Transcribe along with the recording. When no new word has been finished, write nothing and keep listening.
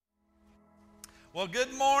Well,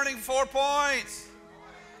 good morning, 4 Points.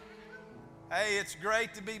 Hey, it's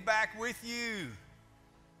great to be back with you.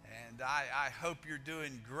 And I hope you're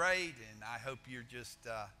doing great, and I hope you're just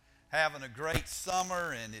having a great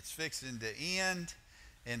summer, and it's fixing to end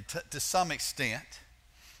and to some extent.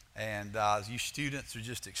 And you students are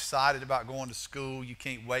just excited about going to school. You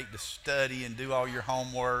can't wait to study and do all your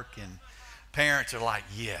homework, and parents are like,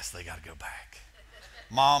 yes, they got to go back.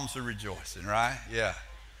 Moms are rejoicing, right? Yeah.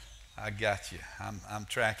 I got you. I'm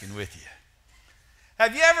tracking with you.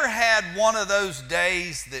 Have you ever had one of those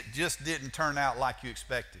days that just didn't turn out like you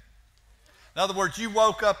expected? In other words, you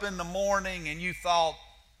woke up in the morning and you thought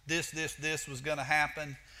this was going to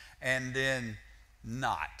happen, and then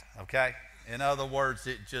not, okay? In other words,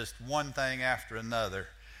 it just one thing after another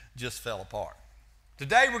just fell apart.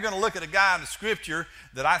 Today we're going to look at a guy in the scripture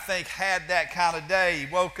that I think had that kind of day.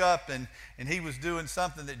 He woke up and he was doing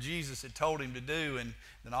something that Jesus had told him to do, and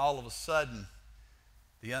then all of a sudden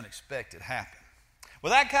the unexpected happened.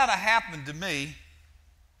 Well, that kind of happened to me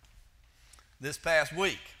this past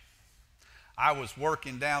week. I was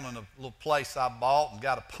working down in a little place I bought and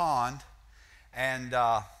got a pond, and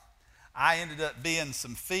I ended up being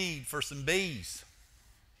some feed for some bees.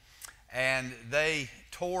 And they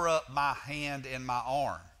tore up my hand and my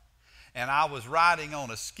arm. And I was riding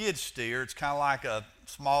on a skid steer. It's kind of like a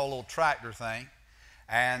small little tractor thing.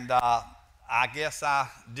 And I guess I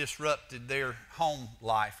disrupted their home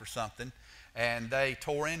life or something, and they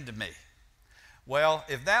tore into me. Well,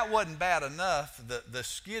 if that wasn't bad enough, the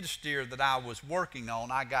skid steer that I was working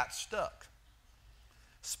on, I got stuck.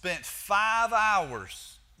 Spent 5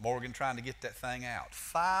 hours, Morgan, trying to get that thing out.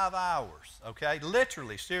 5 hours, okay?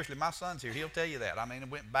 Literally, seriously, my son's here. He'll tell you that. I mean,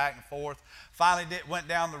 it went back and forth. Finally went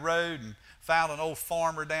down the road and found an old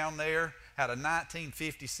farmer down there, had a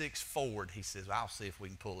 1956 Ford. He says, I'll see if we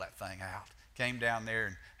can pull that thing out. Came down there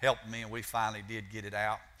and helped me, and we finally did get it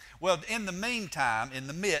out. Well, in the meantime, in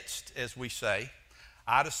the midst, as we say,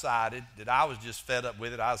 I decided that I was just fed up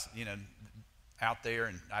with it. I was, out there,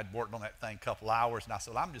 and I'd worked on that thing a couple hours, and I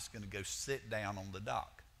said, I'm just going to go sit down on the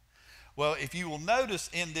dock. Well, if you will notice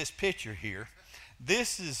in this picture here,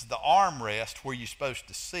 this is the armrest where you're supposed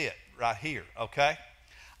to sit right here, okay?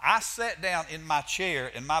 I sat down in my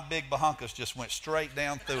chair, and my big bahunkus just went straight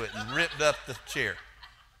down through it and ripped up the chair.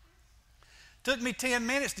 Took me 10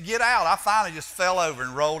 minutes to get out. I finally just fell over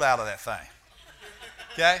and rolled out of that thing.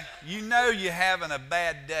 Okay? You know you're having a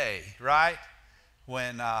bad day, right?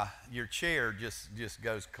 When your chair just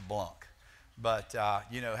goes kablunk. But,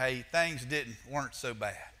 hey, things weren't so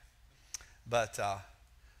bad. But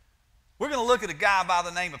we're going to look at a guy by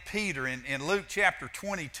the name of Peter in Luke chapter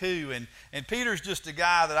 22. And Peter's just a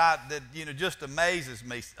guy that just amazes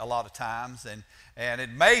me a lot of times. And it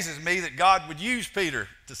amazes me that God would use Peter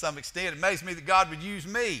to some extent. It amazes me that God would use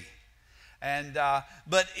me.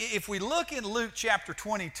 But if we look in Luke chapter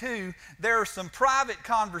 22, there are some private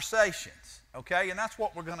conversations. Okay, and that's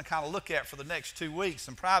what we're going to kind of look at for the next 2 weeks,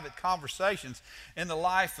 some private conversations in the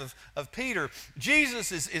life of Peter.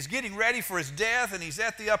 Jesus is getting ready for his death, and he's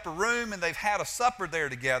at the upper room, and they've had a supper there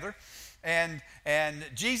together. And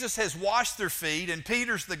Jesus has washed their feet, and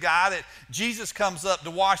Peter's the guy that Jesus comes up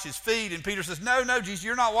to wash his feet, and Peter says, no, Jesus,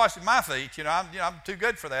 you're not washing my feet. I'm too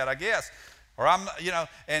good for that, I guess. Or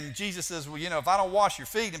and Jesus says, well, if I don't wash your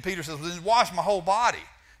feet, and Peter says, well, then wash my whole body.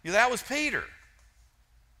 That was Peter.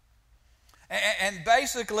 And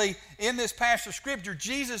basically, in this passage of Scripture,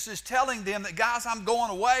 Jesus is telling them that, guys, I'm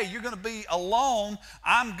going away. You're going to be alone.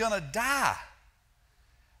 I'm going to die.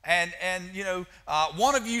 And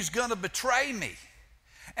one of you is going to betray me.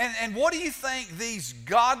 And what do you think these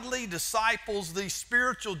godly disciples, these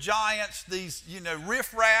spiritual giants, these,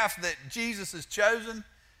 riffraff that Jesus has chosen,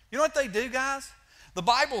 you know what they do, guys? The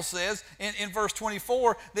Bible says in verse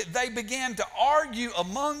 24 that they began to argue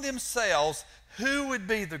among themselves who would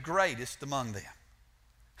be the greatest among them.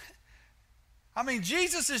 I mean,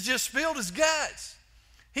 Jesus has just spilled his guts.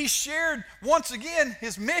 He shared, once again,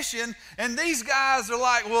 his mission, and these guys are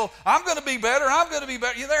like, well, I'm going to be better, I'm going to be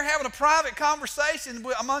better. They're having a private conversation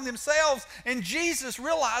among themselves, and Jesus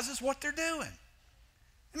realizes what they're doing.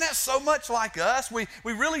 And that's so much like us. We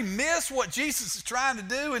really miss what Jesus is trying to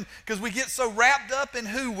do, and because we get so wrapped up in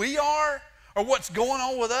who we are or what's going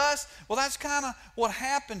on with us. Well, that's kind of what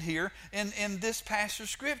happened here in this passage of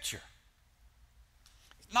Scripture.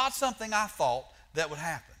 Not something I thought that would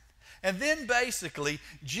happen. And then basically,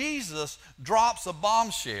 Jesus drops a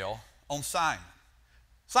bombshell on Simon.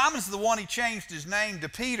 Simon's the one he changed his name to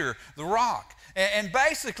Peter, the Rock. And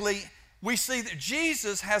basically, we see that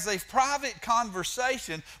Jesus has a private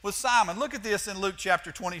conversation with Simon. Look at this in Luke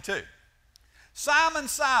chapter 22. Simon,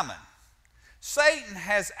 Simon, Satan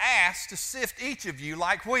has asked to sift each of you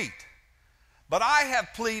like wheat, but I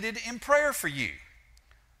have pleaded in prayer for you,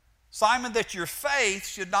 Simon, that your faith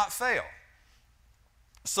should not fail.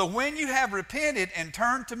 So when you have repented and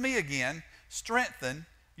turned to me again, strengthen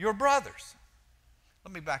your brothers.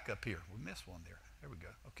 Let me back up here. We missed one there. There we go.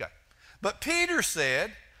 Okay. But Peter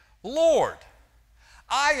said, Lord,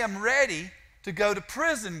 I am ready to go to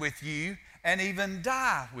prison with you and even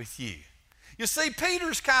die with you. You see,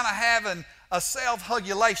 Peter's kind of having a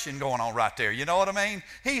self-hugulation going on right there. You know what I mean?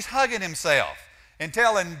 He's hugging himself and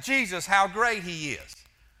telling Jesus how great he is.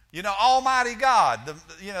 You know, Almighty God,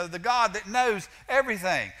 the God that knows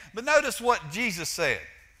everything. But notice what Jesus said.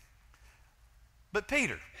 But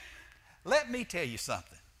Peter, let me tell you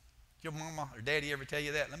something. Your mama or daddy ever tell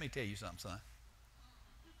you that? Let me tell you something, son.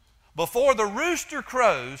 Before the rooster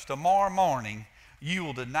crows tomorrow morning, you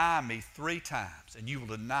will deny me 3 times, and you will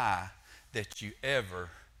deny that you ever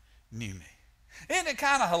knew me. Isn't it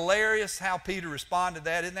kind of hilarious how Peter responded to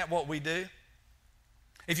that? Isn't that what we do?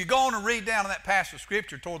 If you go on and read down in that passage of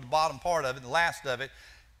Scripture toward the bottom part of it, the last of it,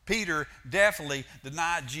 Peter definitely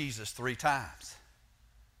denied Jesus 3 times.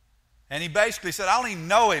 And he basically said, I don't even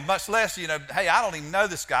know him, much less, hey, I don't even know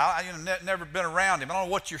this guy. I've never been around him. I don't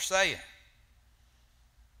know what you're saying.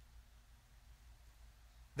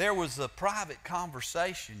 There was a private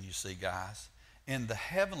conversation, you see, guys, in the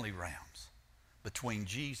heavenly realms between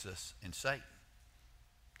Jesus and Satan.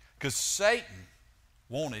 Because Satan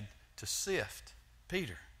wanted to sift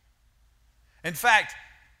Peter. In fact,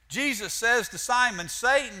 Jesus says to Simon,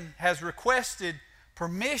 Satan has requested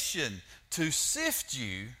permission to sift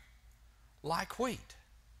you like wheat.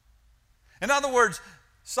 In other words,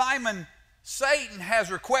 Simon, Satan has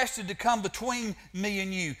requested to come between me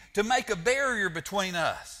and you, to make a barrier between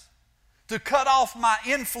us, to cut off my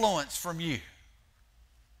influence from you.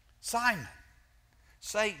 Simon,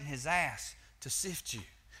 Satan has asked to sift you.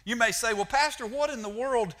 You may say, well, Pastor, what in the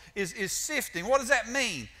world is sifting? What does that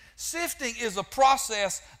mean? Sifting is a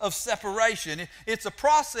process of separation. It's a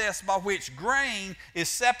process by which grain is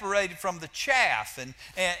separated from the chaff,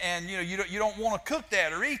 and you don't want to cook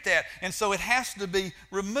that or eat that, and so it has to be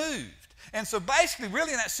removed. And so basically,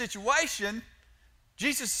 really in that situation,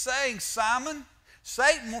 Jesus is saying, Simon,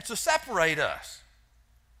 Satan wants to separate us.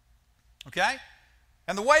 Okay?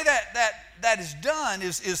 And the way that is done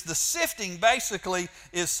is the sifting basically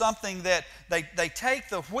is something that they take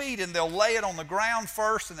the wheat and they'll lay it on the ground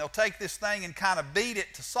first, and they'll take this thing and kind of beat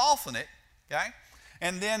it to soften it, okay?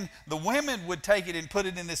 And then the women would take it and put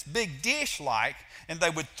it in this big dish and they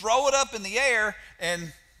would throw it up in the air,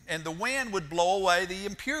 and the wind would blow away the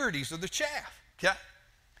impurities of the chaff, okay?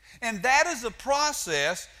 And that is a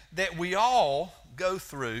process that we all go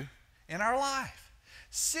through in our life.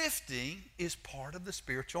 Sifting is part of the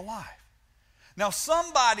spiritual life. Now,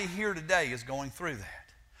 somebody here today is going through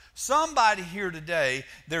that. Somebody here today,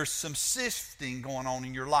 there's some sifting going on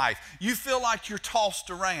in your life. You feel like you're tossed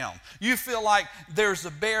around. You feel like there's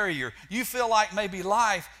a barrier. You feel like maybe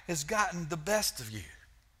life has gotten the best of you.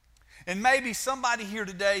 And maybe somebody here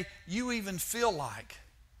today, you even feel like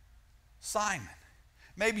Simon.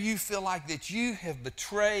 Maybe you feel like that you have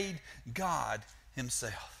betrayed God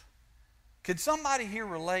himself. Could somebody here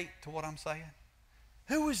relate to what I'm saying?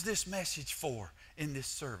 Who is this message for in this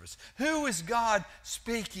service? Who is God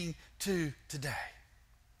speaking to today?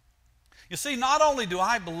 You see, not only do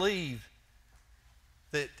I believe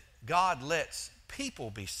that God lets people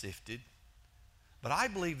be sifted, but I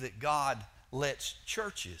believe that God lets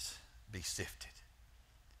churches be sifted.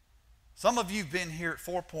 Some of you have been here at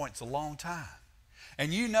 4 Points a long time,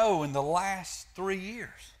 and you know in the last 3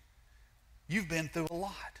 years, you've been through a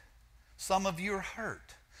lot. Some of you are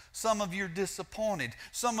hurt. Some of you are disappointed.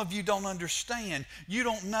 Some of you don't understand. You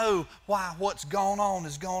don't know why what's going on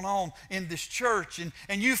is going on in this church,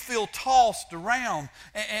 and you feel tossed around,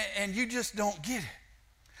 and you just don't get it.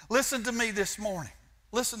 Listen to me this morning.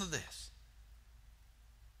 Listen to this.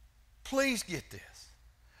 Please get this.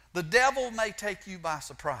 The devil may take you by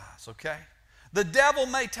surprise, okay? The devil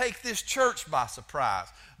may take this church by surprise,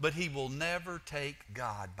 but he will never take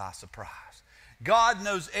God by surprise. God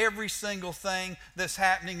knows every single thing that's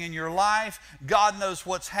happening in your life. God knows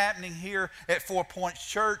what's happening here at 4 Points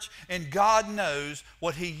Church, and God knows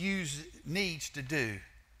what he needs to do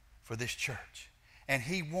for this church. And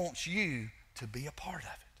he wants you to be a part of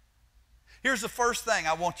it. Here's the first thing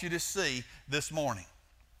I want you to see this morning.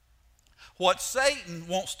 What Satan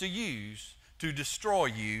wants to use to destroy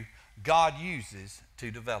you, God uses to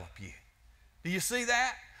develop you. Do you see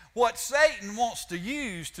that? What Satan wants to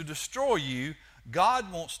use to destroy you,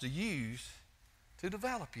 God wants to use to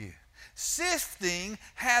develop you. Sifting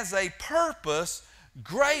has a purpose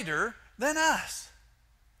greater than us.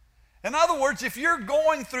 In other words, if you're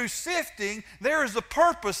going through sifting, there is a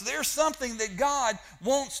purpose. There's something that God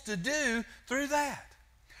wants to do through that.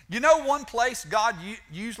 You know, one place God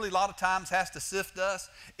usually a lot of times has to sift us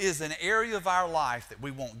is an area of our life that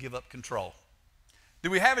we won't give up control. Do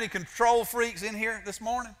we have any control freaks in here this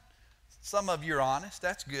morning? Some of you are honest.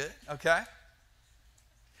 That's good, okay?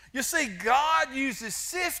 You see, God uses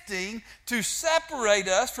sifting to separate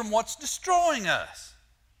us from what's destroying us.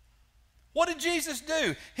 What did Jesus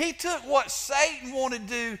do? He took what Satan wanted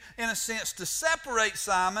to do, in a sense, to separate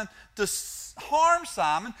Simon, to harm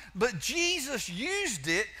Simon, but Jesus used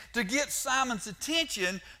it to get Simon's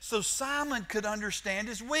attention so Simon could understand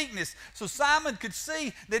his weakness, so Simon could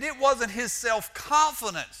see that it wasn't his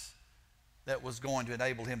self-confidence that was going to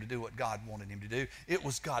enable him to do what God wanted him to do. It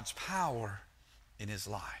was God's power in his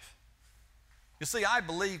life. You see, I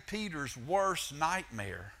believe Peter's worst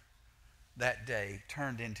nightmare that day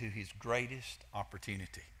turned into his greatest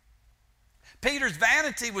opportunity. Peter's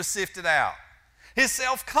vanity was sifted out. His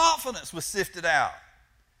self-confidence was sifted out.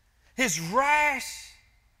 His rash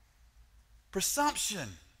presumption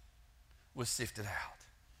was sifted out.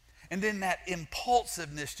 And then that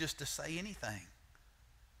impulsiveness just to say anything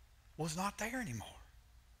was not there anymore.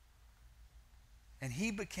 And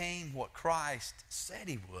he became what Christ said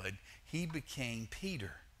he would. He became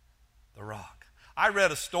Peter, the rock. I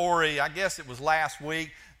read a story, I guess it was last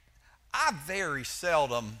week. I very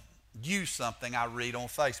seldom use something I read on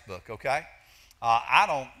Facebook, okay? I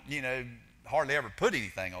don't, hardly ever put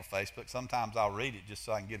anything on Facebook. Sometimes I'll read it just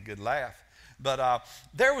so I can get a good laugh. But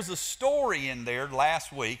there was a story in there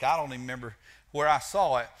last week. I don't even remember where I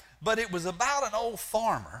saw it. But it was about an old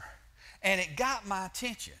farmer, and it got my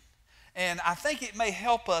attention. And I think it may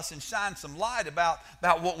help us and shine some light about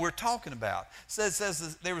what we're talking about. It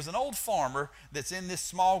says there was an old farmer that's in this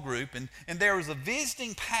small group, and there was a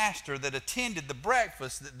visiting pastor that attended the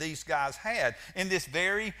breakfast that these guys had in this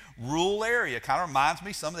very rural area. Kind of reminds me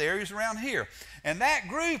of some of the areas around here. And that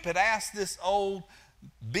group had asked this old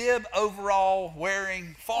bib overall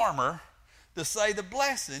wearing farmer to say the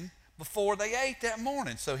blessing before they ate that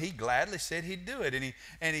morning. So he gladly said he'd do it.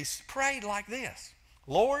 And he prayed like this: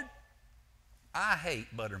 Lord, I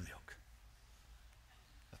hate buttermilk.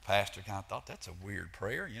 The pastor kind of thought, that's a weird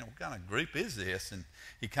prayer. What kind of group is this? And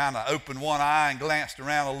he kind of opened one eye and glanced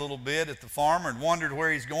around a little bit at the farmer and wondered where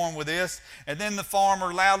he's going with this. And then the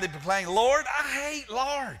farmer loudly proclaimed, Lord, I hate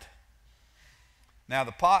lard. Now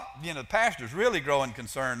the pastor's really growing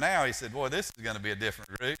concerned now. He said, boy, this is going to be a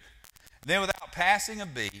different group. And then without passing a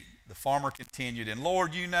beat, the farmer continued, and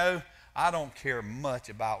Lord, I don't care much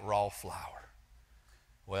about raw flour.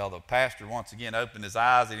 Well, the pastor once again opened his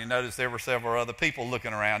eyes and he noticed there were several other people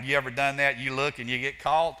looking around. You ever done that? You look and you get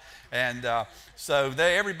caught. And so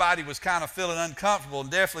everybody was kind of feeling uncomfortable, and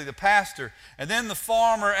definitely the pastor. And then the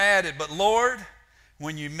farmer added, but Lord,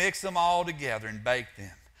 when you mix them all together and bake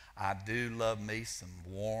them, I do love me some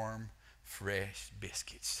warm, fresh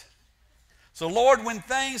biscuits. So Lord, when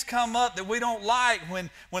things come up that we don't like, when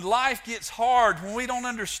life gets hard, when we don't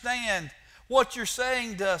understand, what you're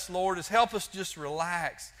saying to us, Lord, is help us just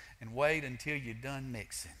relax and wait until you're done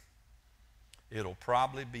mixing. It'll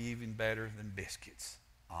probably be even better than biscuits.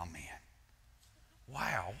 Amen.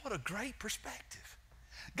 Wow, what a great perspective.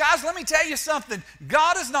 Guys, let me tell you something.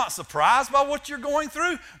 God is not surprised by what you're going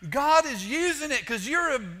through. God is using it because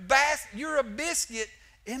you're a biscuit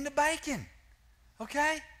in the bacon.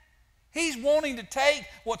 Okay? He's wanting to take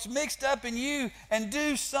what's mixed up in you and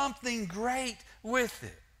do something great with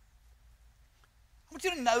it. I want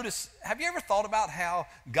you to notice, have you ever thought about how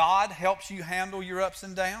God helps you handle your ups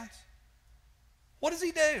and downs? What does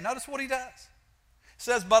he do? Notice what he does. It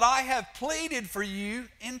says, but I have pleaded for you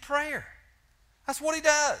in prayer. That's what he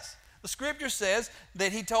does. The scripture says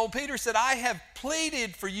that he told Peter, said, I have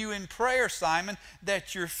pleaded for you in prayer, Simon,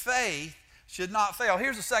 that your faith should not fail.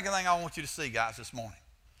 Here's the second thing I want you to see, guys, this morning.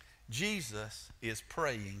 Jesus is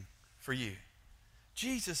praying for you.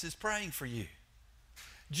 Jesus is praying for you.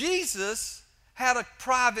 Jesus had a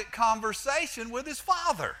private conversation with his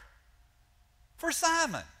Father for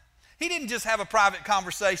Simon. He didn't just have a private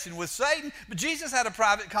conversation with Satan, but Jesus had a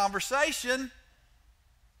private conversation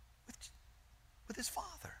with his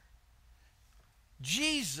Father.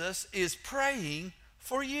 Jesus is praying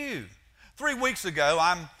for you. 3 weeks ago,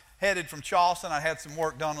 I'm headed from Charleston. I had some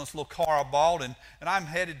work done on this little car I bought, and I'm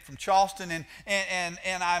headed from Charleston,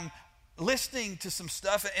 and I'm listening to some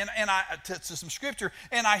stuff to some scripture,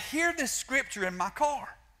 and I hear this scripture in my car.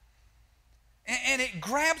 And it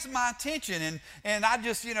grabs my attention, and I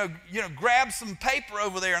just, grab some paper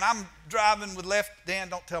over there, and I'm driving with left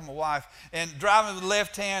hand, don't tell my wife, and driving with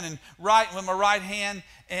left hand and writing with my right hand,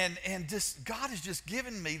 and just God has just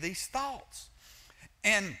given me these thoughts.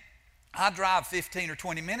 And I drive 15 or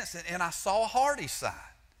 20 minutes, and I saw a Hardee's sign.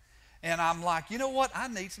 And I'm like, you know what? I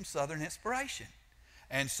need some Southern inspiration.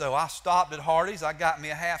 And so I stopped at Hardee's. I got me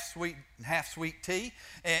a half sweet tea,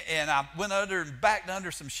 and I went under and backed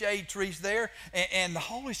under some shade trees there, and the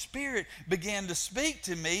Holy Spirit began to speak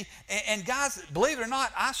to me. And guys, believe it or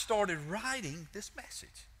not, I started writing this message.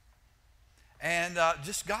 And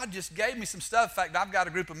God just gave me some stuff. In fact, I've got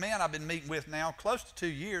a group of men I've been meeting with now close to 2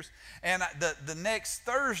 years. And the next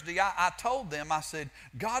Thursday, I told them, I said,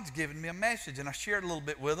 God's given me a message. And I shared a little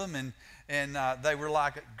bit with them, and they were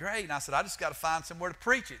like, great. And I said, I just got to find somewhere to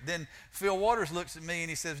preach it. Then Phil Waters looks at me and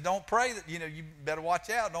he says, don't pray that, you better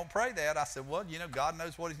watch out. Don't pray that. I said, well, God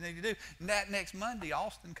knows what he's needed to do. And that next Monday,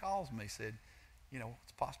 Austin calls me, said, it's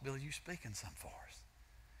a possibility you speaking something for us.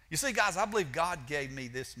 You see, guys, I believe God gave me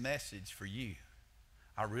this message for you.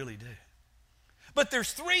 I really do. But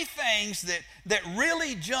there's three things that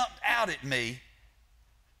really jumped out at me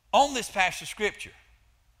on this passage of Scripture.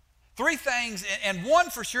 Three things, and one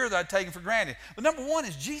for sure that I'd taken for granted. But number one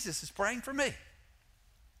is Jesus is praying for me.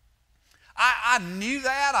 I knew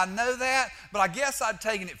that, I know that, but I guess I'd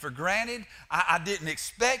taken it for granted. I didn't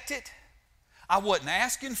expect it. I wasn't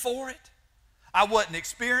asking for it. I wasn't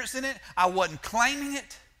experiencing it. I wasn't claiming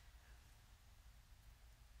it.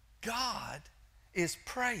 God is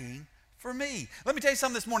praying for me. Let me tell you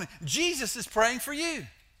something this morning. Jesus is praying for you.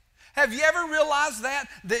 Have you ever realized that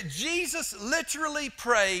Jesus literally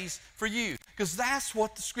prays for you? Because that's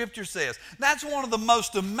what the Scripture says. That's one of the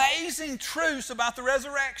most amazing truths about the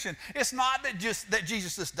resurrection. It's not that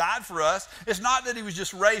Jesus just died for us. It's not that he was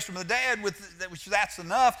just raised from the dead, which that's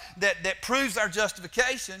enough, that proves our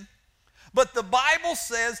justification. But the Bible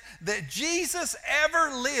says that Jesus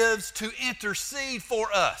ever lives to intercede for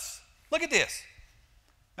us. Look at this.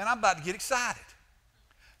 Man, I'm about to get excited.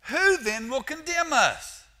 Who then will condemn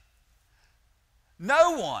us?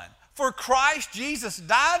 No one. For Christ Jesus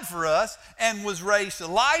died for us and was raised to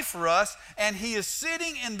life for us, and he is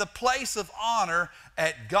sitting in the place of honor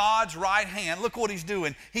at God's right hand. Look what he's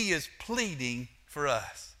doing. He is pleading for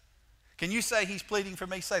us. Can you say he's pleading for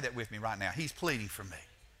me? Say that with me right now. He's pleading for me.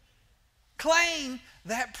 Claim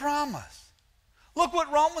that promise. Look what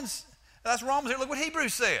that's Romans here. Look what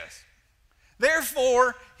Hebrews says.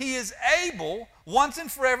 Therefore, he is able once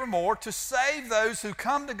and forevermore to save those who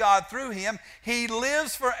come to God through him. He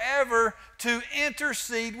lives forever to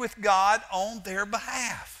intercede with God on their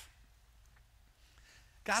behalf.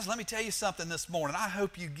 Guys, let me tell you something this morning. I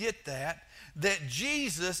hope you get that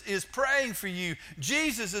Jesus is praying for you.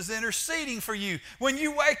 Jesus is interceding for you. When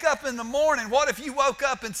you wake up in the morning, what if you woke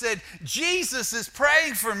up and said, Jesus is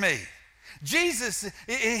praying for me? Jesus,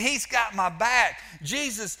 he's got my back.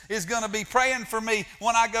 Jesus is going to be praying for me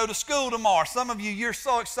when I go to school tomorrow. Some of you, you're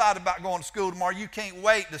so excited about going to school tomorrow. You can't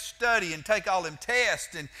wait to study and take all them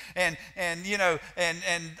tests and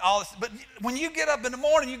all this. But when you get up in the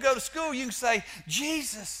morning, you go to school, you can say,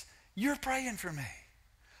 Jesus, you're praying for me.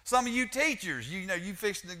 Some of you teachers, you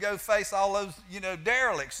fixing to go face all those,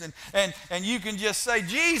 derelicts, and you can just say,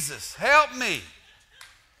 Jesus, help me.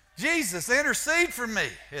 Jesus, intercede for me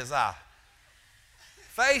as I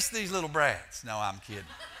face these little brats. No, I'm kidding.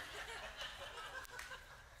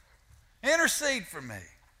 Intercede for me.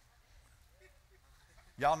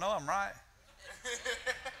 Y'all know I'm right.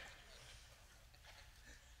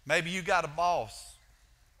 Maybe you got a boss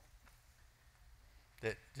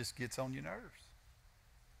that just gets on your nerves.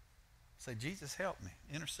 Say, Jesus, help me.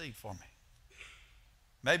 Intercede for me.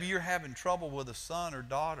 Maybe you're having trouble with a son or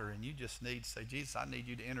daughter and you just need to say, Jesus, I need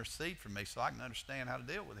you to intercede for me so I can understand how to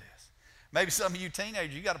deal with this. Maybe some of you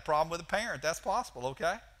teenagers, you got a problem with a parent. That's possible,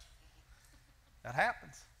 okay? That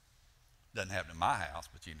happens. Doesn't happen in my house,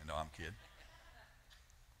 but you know I'm kidding.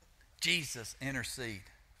 Jesus, intercede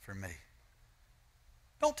for me.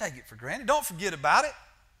 Don't take it for granted. Don't forget about it.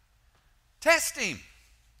 Test him.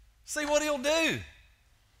 See what he'll do.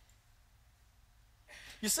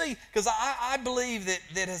 You see, because I believe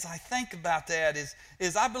that as I think about that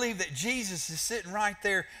is I believe that Jesus is sitting right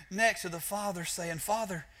there next to the Father saying,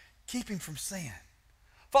 Father, keep him from sin.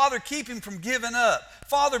 Father, keep him from giving up.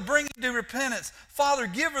 Father, bring him to repentance. Father,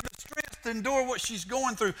 give her the strength to endure what she's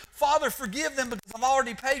going through. Father, forgive them because I've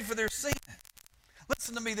already paid for their sin.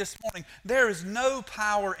 Listen to me this morning. There is no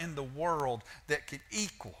power in the world that can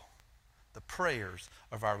equal the prayers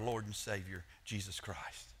of our Lord and Savior, Jesus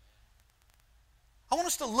Christ. I want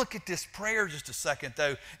us to look at this prayer just a second,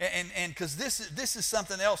 though, and because this is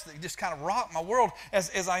something else that just kind of rocked my world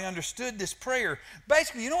as I understood this prayer.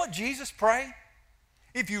 Basically, you know what Jesus prayed?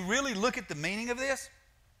 If you really look at the meaning of this,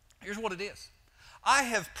 here's what it is. I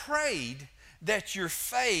have prayed that your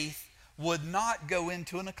faith would not go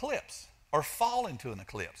into an eclipse or fall into an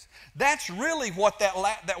eclipse. That's really what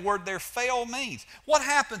that word there, fail, means. What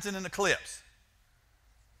happens in an eclipse?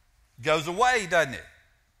 Goes away, doesn't it?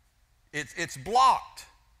 It's blocked.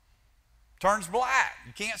 Turns black.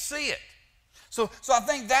 You can't see it. So I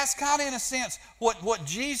think that's kind of, in a sense, what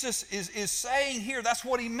Jesus is saying here. That's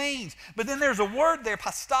what he means. But then there's a word there,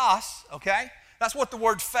 pistos, okay? That's what the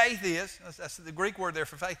word faith is. That's the Greek word there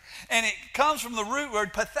for faith. And it comes from the root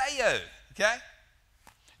word patheo, okay?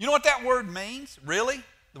 You know what that word means, really?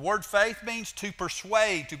 The word faith means to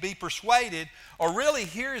persuade, to be persuaded. Or really,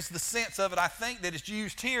 here's the sense of it, I think, that is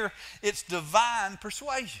used here. It's divine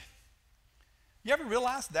persuasion. You ever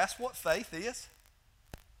realize that's what faith is?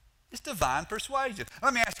 It's divine persuasion.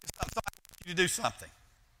 Let me ask you something. Somebody wants you to do something,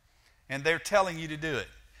 and they're telling you to do it.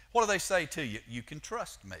 What do they say to you? You can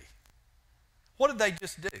trust me. What did they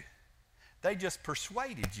just do? They just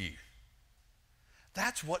persuaded you.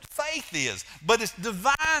 That's what faith is. But it's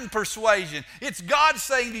divine persuasion. It's God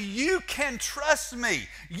saying to you, you can trust me.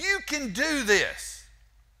 You can do this.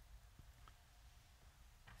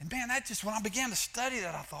 And man, that just, when I began to study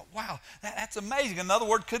that, I thought, wow, that's amazing. Another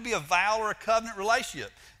word could be a vow or a covenant relationship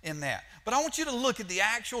in that. But I want you to look at the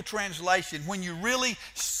actual translation when you really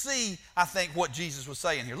see, I think, what Jesus was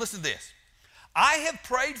saying here. Listen to this. I have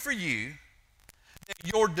prayed for you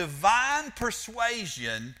that your divine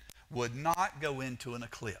persuasion would not go into an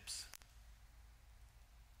eclipse.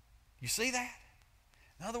 You see that?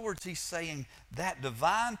 In other words, he's saying that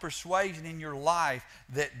divine persuasion in your life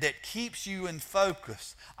that keeps you in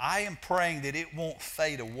focus, I am praying that it won't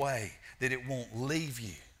fade away, that it won't leave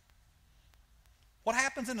you. What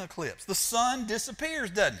happens in an eclipse? The sun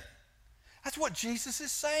disappears, doesn't it? That's what Jesus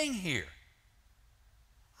is saying here.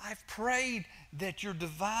 I've prayed that your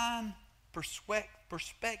divine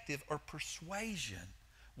perspective or persuasion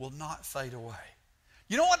will not fade away.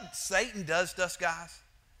 You know what Satan does to us, guys?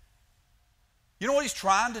 You know what he's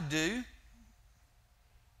trying to do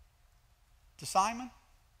to Simon?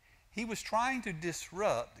 He was trying to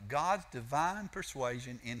disrupt God's divine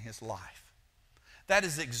persuasion in his life. That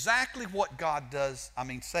is exactly what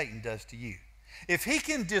Satan does to you. If he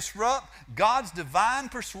can disrupt God's divine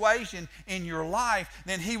persuasion in your life,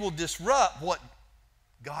 then he will disrupt what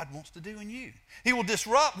God wants to do in you. He will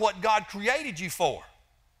disrupt what God created you for.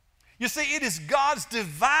 You see, it is God's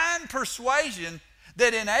divine persuasion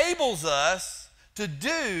that enables us to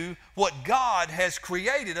do what God has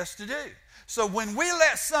created us to do. So when we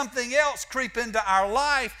let something else creep into our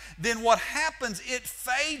life, then what happens, it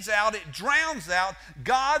fades out, it drowns out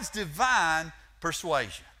God's divine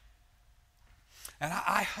persuasion. And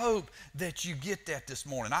I hope that you get that this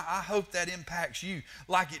morning. I hope that impacts you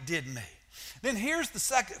like it did me. Then here's the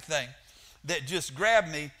second thing that just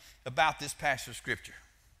grabbed me about this passage of Scripture.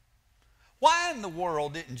 Why in the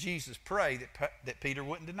world didn't Jesus pray that Peter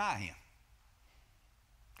wouldn't deny him?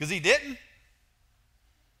 Because he didn't.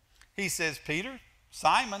 He says, Peter,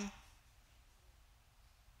 Simon,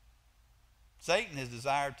 Satan has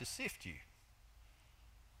desired to sift you.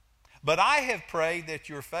 But I have prayed that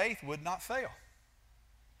your faith would not fail.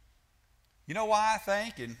 You know why I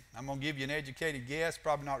think, and I'm going to give you an educated guess,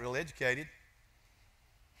 probably not real educated.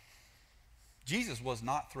 Jesus was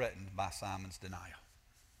not threatened by Simon's denial.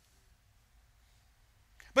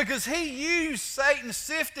 Because he used Satan's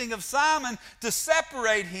sifting of Simon to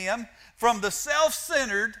separate him from the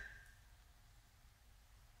self-centered,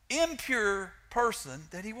 impure person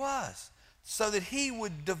that he was, so that he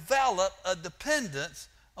would develop a dependence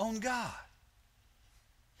on God.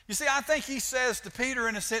 You see, I think he says to Peter,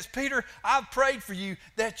 in a sense, Peter, I've prayed for you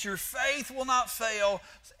that your faith will not fail.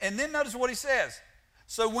 And then notice what he says.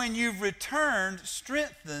 So when you've returned,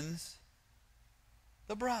 strengthens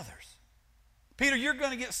the brothers. Peter, you're going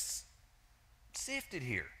to get sifted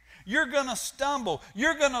here. You're going to stumble.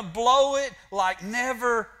 You're going to blow it like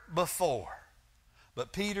never before.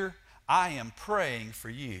 But Peter, I am praying for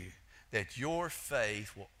you that your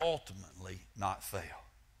faith will ultimately not fail.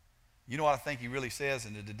 You know what I think he really says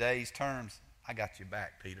in today's terms? I got your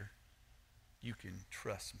back, Peter. You can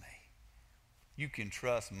trust me. You can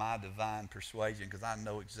trust my divine persuasion because I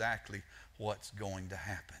know exactly what's going to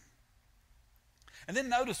happen. And then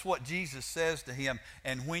notice what Jesus says to him,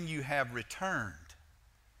 and when you have returned.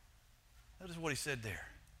 Notice what he said there.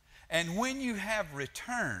 And when you have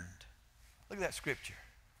returned, look at that scripture.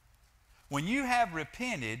 When you have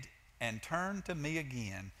repented and turned to me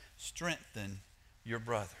again, strengthen your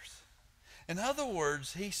brothers. In other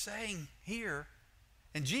words, he's saying here,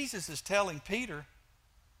 and Jesus is telling Peter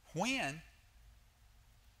when.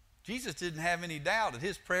 Jesus didn't have any doubt that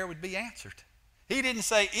his prayer would be answered. He didn't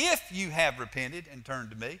say, if you have repented and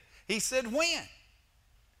turned to me. He said, when.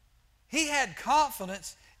 He had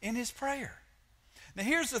confidence in his prayer. Now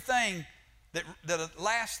here's the thing, the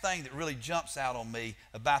last thing that really jumps out on me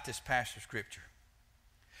about this passage of Scripture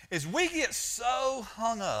is we get so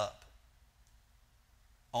hung up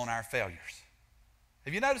on our failures.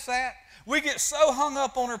 Have you noticed that? We get so hung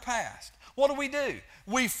up on our past. What do?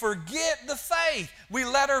 We forget the faith. We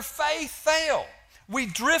let our faith fail. We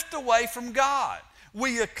drift away from God.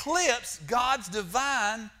 We eclipse God's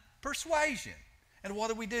divine persuasion. And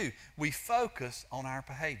what do? We focus on our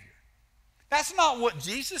behavior. That's not what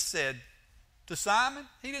Jesus said to Simon.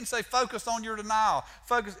 He didn't say focus on your denial.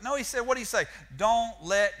 No, he said, what did he say? Don't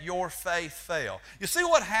let your faith fail. You see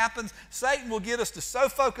what happens? Satan will get us to so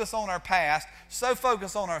focus on our past, so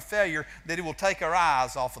focus on our failure, that he will take our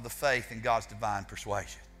eyes off of the faith in God's divine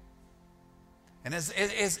persuasion. And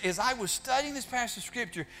as I was studying this passage of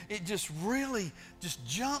Scripture, it just really just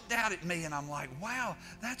jumped out at me, and I'm like, wow,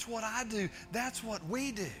 that's what I do. That's what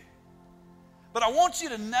we do. But I want you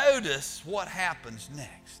to notice what happens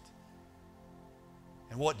next.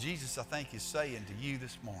 And what Jesus, I think, is saying to you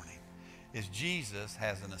this morning is Jesus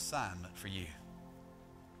has an assignment for you.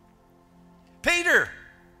 Peter,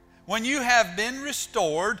 when you have been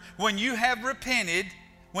restored, when you have repented,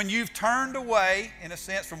 when you've turned away, in a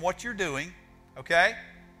sense, from what you're doing, okay?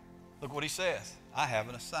 Look what he says. I have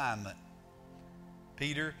an assignment.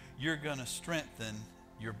 Peter, you're going to strengthen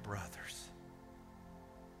your brothers.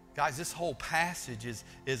 Guys, this whole passage is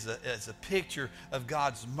a picture of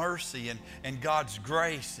God's mercy and God's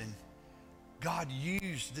grace. And God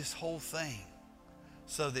used this whole thing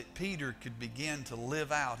so that Peter could begin to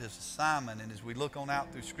live out his assignment. And as we look on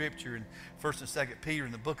out through Scripture in 1 and 2 Peter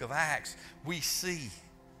in the book of Acts, we see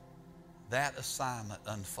that assignment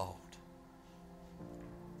unfold.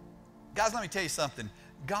 Guys, let me tell you something.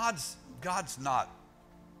 God's not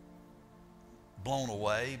blown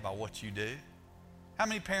away by what you do. How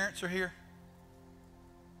many parents are here?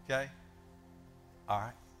 Okay. All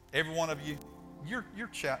right. Every one of you,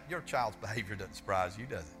 your child's behavior doesn't surprise you,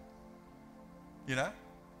 does it? You know?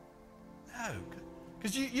 No.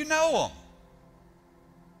 Because you know them.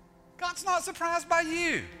 God's not surprised by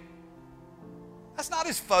you. That's not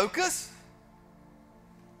his focus.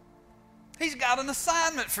 He's got an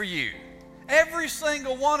assignment for you. Every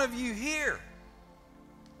single one of you here.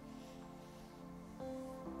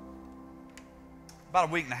 About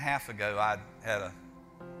a week and a half ago, I had a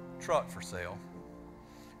truck for sale.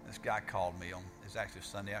 This guy called me on, it was actually a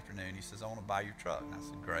Sunday afternoon. He says, I want to buy your truck. And I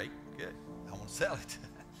said, great, good. I want to sell it.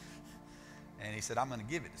 And he said, I'm going to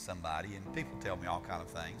give it to somebody. And people tell me all kind of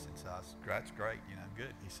things. And so I said, that's great,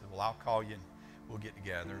 good. He said, well, I'll call you and we'll get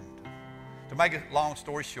together. And to make a long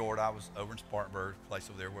story short, I was over in Spartanburg, a place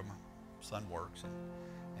over there where my son works.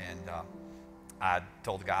 And I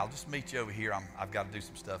told the guy, I'll just meet you over here. I've got to do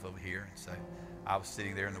some stuff over here. And so I was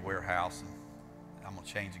sitting there in the warehouse, and I'm going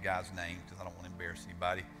to change the guy's name because I don't want to embarrass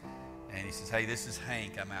anybody. And he says, hey, this is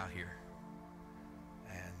Hank. I'm out here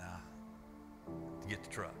and to get the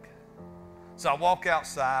truck. So I walk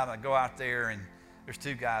outside. I go out there, and there's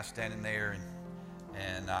two guys standing there,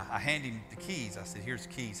 and I hand him the keys. I said, here's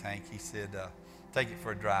the keys, Hank. He said, take it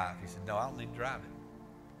for a drive. He said, no, I don't need to drive it.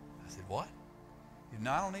 I said, what? He said,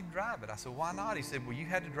 no, I don't need to drive it. I said, why not? He said, well, you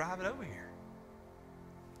had to drive it over here.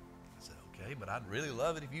 I said, okay, but I'd really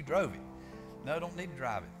love it if you drove it. No, don't need to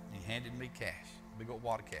drive it. He handed me cash, big old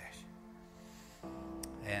wad of cash.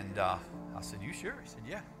 And I said, you sure? He said,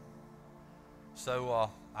 yeah. So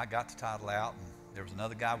I got the title out, and there was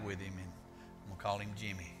another guy with him, and I'm going to call him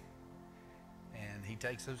Jimmy. And he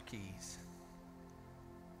takes those keys.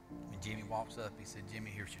 And Jimmy walks up. He said,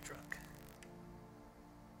 Jimmy, here's your truck.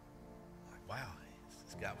 I'm like, wow,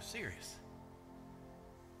 this guy was serious.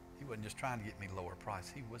 He wasn't just trying to get me a lower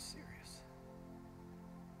price. He was serious.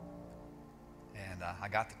 And I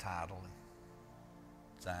got the title and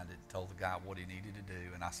signed it and told the guy what he needed to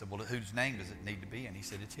do. And I said, well, whose name does it need to be? And he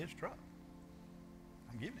said, it's his truck.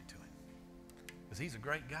 I'm giving it to him. Because he's a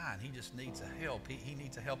great guy and he just needs a help. He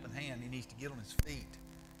needs a helping hand. He needs to get on his feet.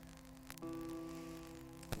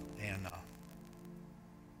 And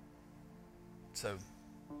so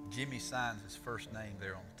Jimmy signs his first name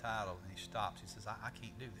there on the title, and he stops. He says, I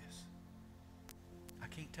can't do this. I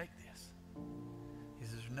can't take this. He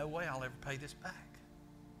says, there's no way I'll ever pay this back.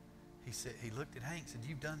 He said, he looked at Hank and said,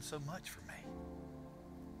 you've done so much for me.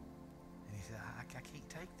 And he said, I can't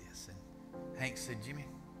take this. And Hank said, Jimmy,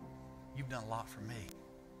 you've done a lot for me.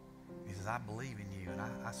 He says, I believe in you, and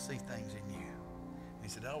I see things in you. And he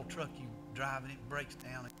said, that old truck you drive, and it breaks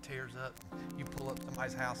down, it tears up. You pull up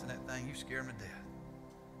somebody's house in that thing, you scare them to death.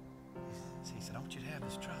 He said, I want you to have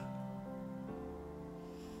this truck.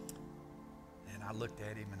 And I looked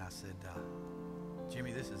at him and I said,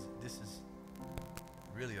 Jimmy, this is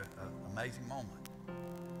really an amazing moment.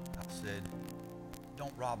 I said,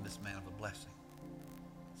 don't rob this man of a blessing.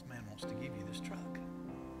 This man wants to give you this truck.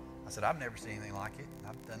 I said, I've never seen anything like it.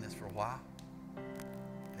 I've done this for a while.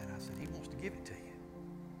 And I said, he wants to give it to you.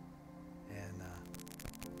 And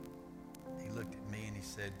he looked at me and he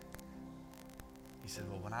said,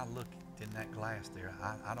 well, when I look in that glass there,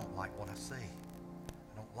 I don't like what I see.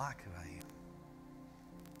 I don't like who I am.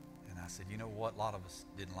 And I said, you know what? A lot of us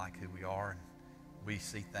didn't like who we are, and we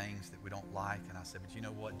see things that we don't like. And I said, but you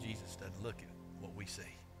know what? Jesus doesn't look at what we see.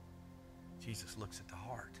 Jesus looks at the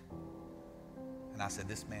heart. And I said,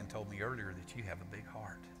 this man told me earlier that you have a big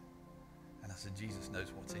heart. And I said, Jesus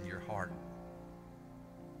knows what's in your heart,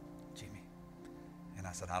 Jimmy. And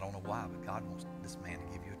I said, I don't know why, but God wants this man to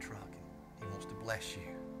give you a truck, and he wants to bless you.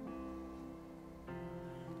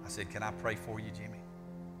 I said, can I pray for you, Jimmy?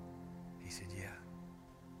 He said, yeah.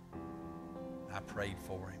 And I prayed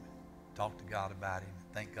for him and talked to God about him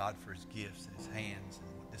and thanked God for his gifts and his hands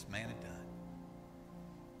and what this man had done.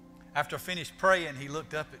 After I finished praying, he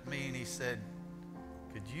looked up at me and he said,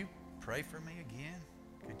 could you pray for me again?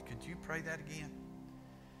 Could you pray that again?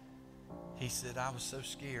 He said, I was so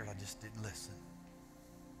scared I just didn't listen.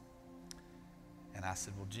 And I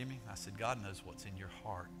said, well, Jimmy, I said, God knows what's in your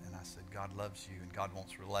heart. And I said, God loves you and God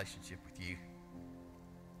wants a relationship with you.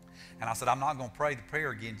 And I said, I'm not going to pray the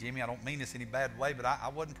prayer again, Jimmy. I don't mean this any bad way, but I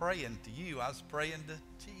wasn't praying to you. I was praying to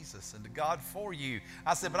Jesus and to God for you.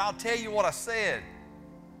 I said, but I'll tell you what I said.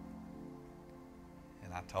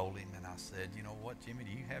 And I told him, and I said, you know what, Jimmy,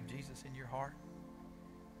 do you have Jesus in your heart?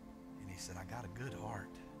 And he said, I got a good heart.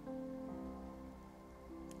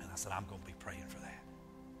 And I said, I'm going to be praying for that.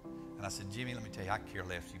 And I said, Jimmy, let me tell you, I care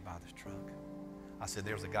less if you buy this truck. I said,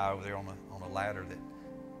 there's a guy over there on a ladder that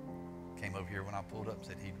came over here when I pulled up and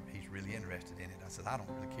said he's really interested in it. I said, I don't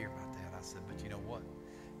really care about that. I said, but you know what?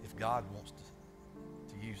 If God wants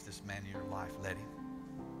to use this man in your life, let him.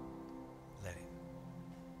 Let him.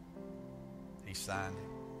 He signed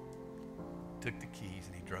it, took the keys,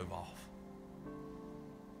 and he drove off.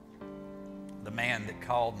 The man that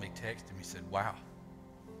called me texted me, said, wow,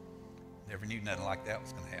 never knew nothing like that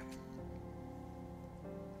was going to happen.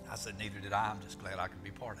 I said, neither did I. I'm just glad I could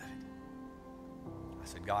be part of it. I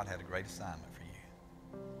said, God had a great assignment for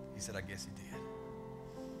you. He said, I guess he did.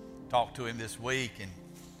 Talked to him this week, and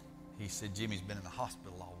he said, Jimmy's been in the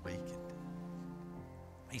hospital all week.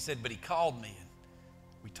 And he said, but he called me, and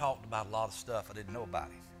we talked about a lot of stuff I didn't know about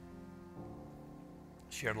him.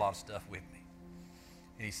 Shared a lot of stuff with me.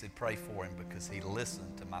 And he said, pray for him because he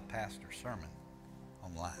listened to my pastor's sermon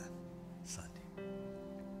online Sunday.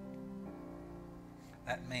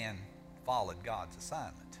 That man followed God's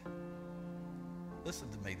assignment. Listen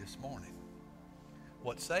to me this morning.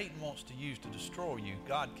 What Satan wants to use to destroy you,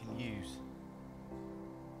 God can use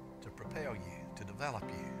to propel you, to develop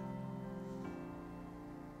you.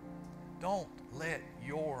 Don't let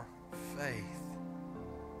your faith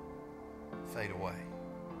fade away.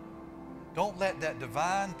 Don't let that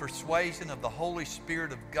divine persuasion of the Holy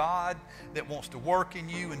Spirit of God that wants to work in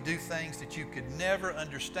you and do things that you could never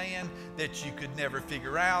understand, that you could never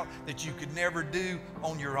figure out, that you could never do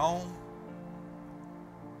on your own.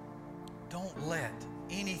 Don't let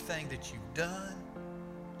anything that you've done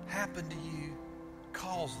happen to you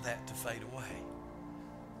cause that to fade away.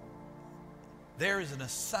 There is an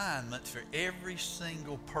assignment for every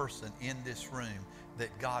single person in this room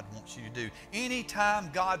that God wants you to do. Anytime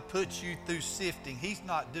God puts you through sifting, He's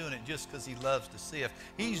not doing it just because He loves to sift.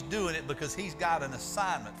 He's doing it because He's got an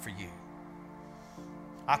assignment for you.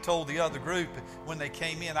 I told the other group when they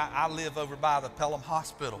came in, I live over by the Pelham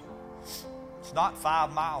Hospital. It's not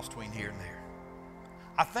 5 miles between here and there.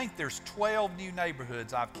 I think there's 12 new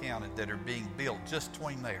neighborhoods I've counted that are being built just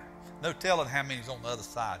between there. No telling how many's on the other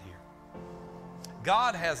side here.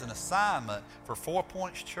 God has an assignment for 4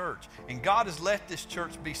 Points Church, and God has let this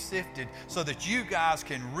church be sifted so that you guys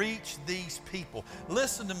can reach these people.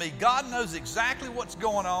 Listen to me. God knows exactly what's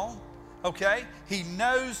going on, okay? He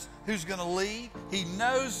knows who's going to lead. He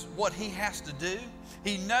knows what He has to do.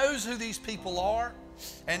 He knows who these people are.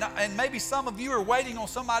 And maybe some of you are waiting on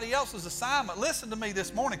somebody else's assignment. Listen to me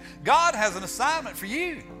this morning. God has an assignment for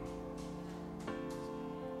you.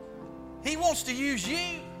 He wants to use you.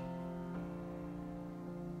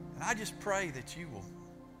 And I just pray that you will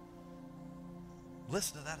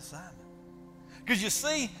listen to that assignment. Because you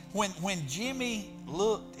see, when Jimmy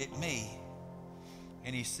looked at me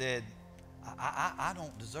and he said, I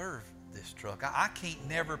don't deserve this truck. I can't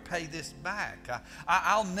never pay this back.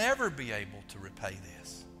 I'll never be able to repay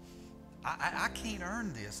this. I can't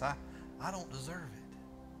earn this. I don't deserve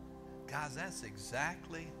it. Guys, that's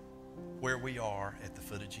exactly where we are at the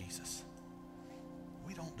foot of Jesus.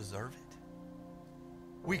 We don't deserve it.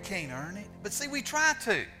 We can't earn it. But see, we try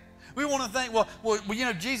to. We want to think, well, you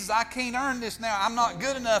know, Jesus, I can't earn this now. I'm not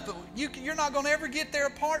good enough. But you're not going to ever get there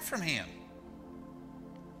apart from Him.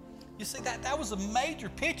 You see, that was a major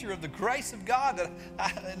picture of the grace of God in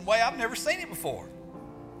a way I've never seen it before.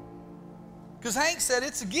 Because Hank said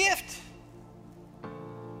it's a gift.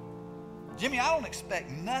 Jimmy, I don't expect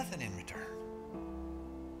nothing in return.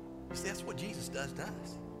 You see, that's what Jesus does to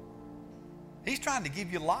us. He's trying to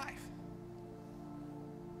give you life.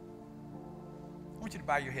 I want you to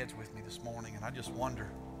bow your heads with me this morning, and I just wonder,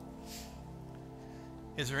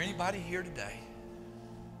 is there anybody here today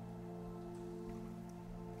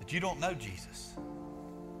that you don't know Jesus?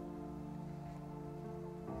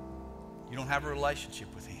 You don't have a relationship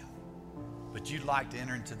with Him, but you'd like to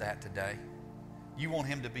enter into that today. You want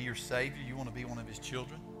Him to be your Savior. You want to be one of His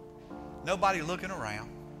children. Nobody looking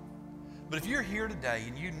around. But if you're here today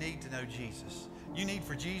and you need to know Jesus, you need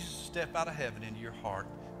for Jesus to step out of heaven into your heart,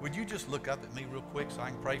 would you just look up at me real quick so I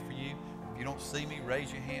can pray for you? If you don't see me,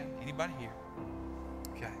 raise your hand. Anybody here?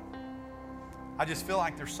 Okay. I just feel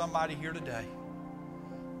like there's somebody here today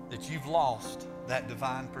that you've lost that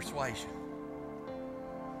divine persuasion.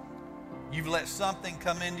 You've let something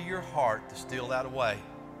come into your heart to steal that away.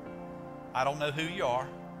 I don't know who you are.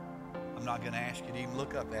 I'm not going to ask you to even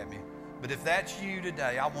look up at me. But if that's you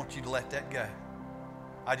today, I want you to let that go.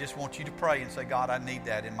 I just want you to pray and say, God, I need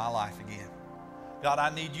that in my life again. God,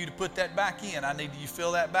 I need you to put that back in. I need you to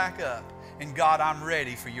fill that back up. And God, I'm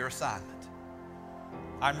ready for your assignment.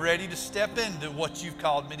 I'm ready to step into what you've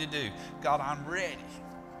called me to do. God, I'm ready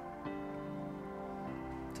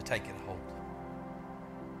to take it hold.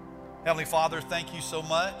 Heavenly Father, thank you so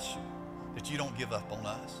much that you don't give up on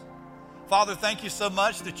us. Father, thank you so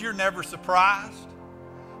much that you're never surprised.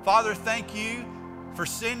 Father, thank you for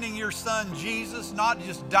sending your Son Jesus, not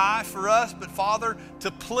just die for us, but Father, to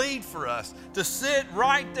plead for us, to sit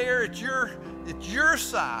right there at your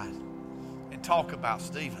side and talk about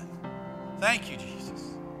Stephen. Thank you,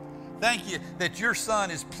 Jesus. Thank you that your Son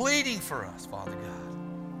is pleading for us, Father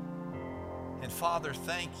God. And Father,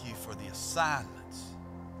 thank you for the assignments.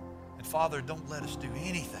 And Father, don't let us do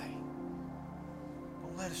anything.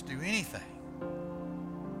 Don't let us do anything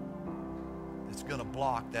that's going to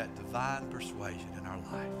block that divine persuasion in our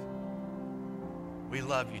life. We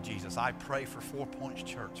love you, Jesus. I pray for 4 Points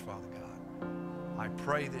Church, Father God. I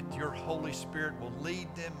pray that your Holy Spirit will lead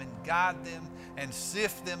them and guide them and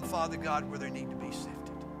sift them, Father God, where they need to be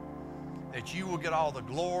sifted. That you will get all the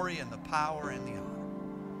glory and the power and the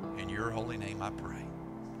honor. In your holy name I pray.